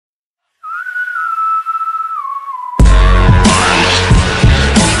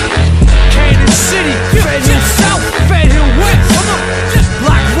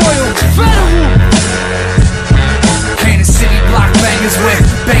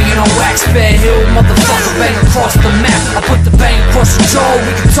Banging on Waxx, Fed Hill, motherfucker, bang across the map. I put the bang across the jaw,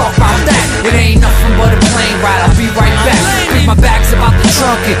 we can talk about that. It ain't nothing but a plane ride, I'll be right back. Pick my bags about the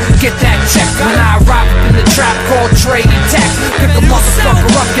trunk and get that check. When I arrive up in the trap called Trey and Tack, pick a motherfucker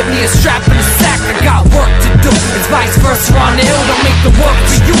up, get me a strap and a sack. I got work to do, it's vice versa on the hill, don't make the work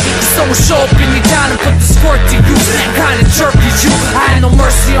for you. If someone show up in your town and put the squirt to use, kinda jerk is you. I had no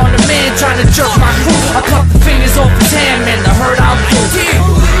mercy on the man trying to jerk my crew. I pluck the fingers off his hand, man, the hurt I'll do.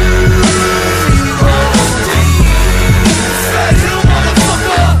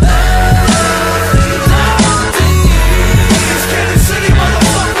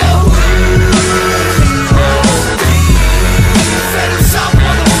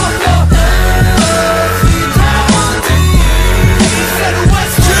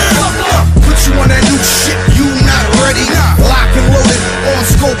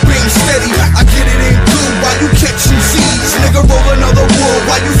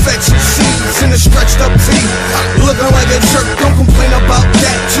 Stretched up tee, looking like a jerk. Don't complain about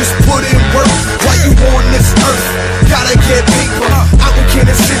that, just put in work. Why you on this earth? Gotta get paper. Out in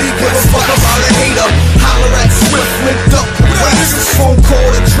Kansas City, give a fuck about a hater. Holler at Swift, linked up with Waxx. Phone call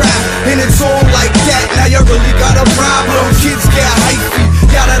to draft, and it's all like that. Now you really got a problem. Kids get hypey,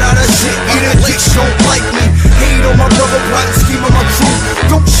 yada yada shit. Eat a dick, don't like me. Hate on my brother, plotting, scheme on my crew.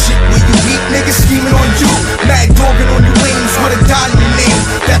 Don't shit where you eat, niggas scheming on you. Mad dogging on your wings with a dot in your name.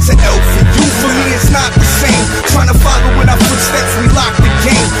 That's an L for you. For me, it's not the same. Trying to follow in our footsteps, we lock the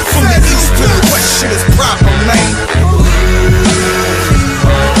game. From the east to the west, shit is proper, man.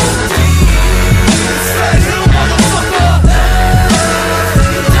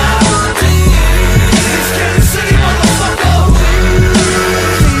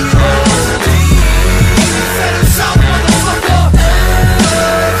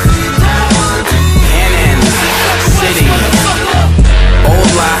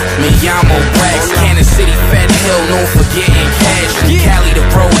 Known for getting cash from Cali to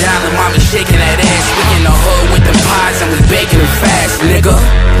Rhode Island, mommy shaking that ass. We in the hood with them pies and we baking them fast, nigga.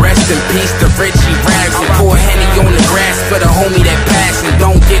 Rest in peace to Richie Rags. We pour Henny on the grass for the homie that passed. And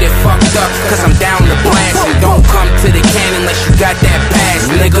don't get it fucked up, cause I'm down to blast. And don't come to the can unless you got that pass,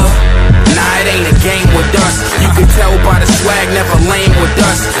 nigga. Nah, it ain't a game with us. You can tell by the swag, never lame with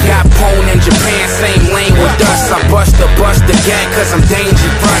us. Got Pone in Japan, same lane with us. I bust the gang cause I'm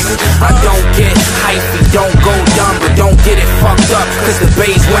dangerous. I don't get hypey, don't go dumb, but don't get it fucked up, cause the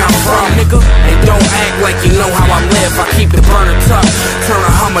bay's where I'm from, nigga. And don't act like you know how I live. I keep the burner tough, turn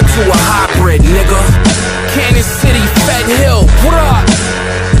a Hummer to a hybrid, nigga. Kansas City, Fed Hill, what up?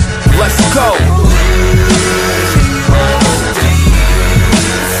 Let's go.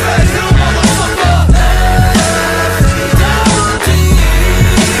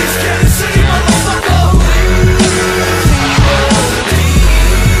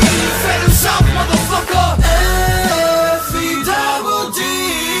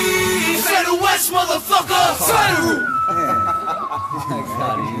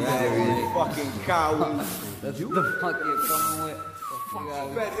 Fucking coward. That's the fuck you're coming with.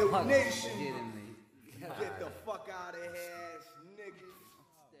 Fed Hill Nation. Get the fuck out of here.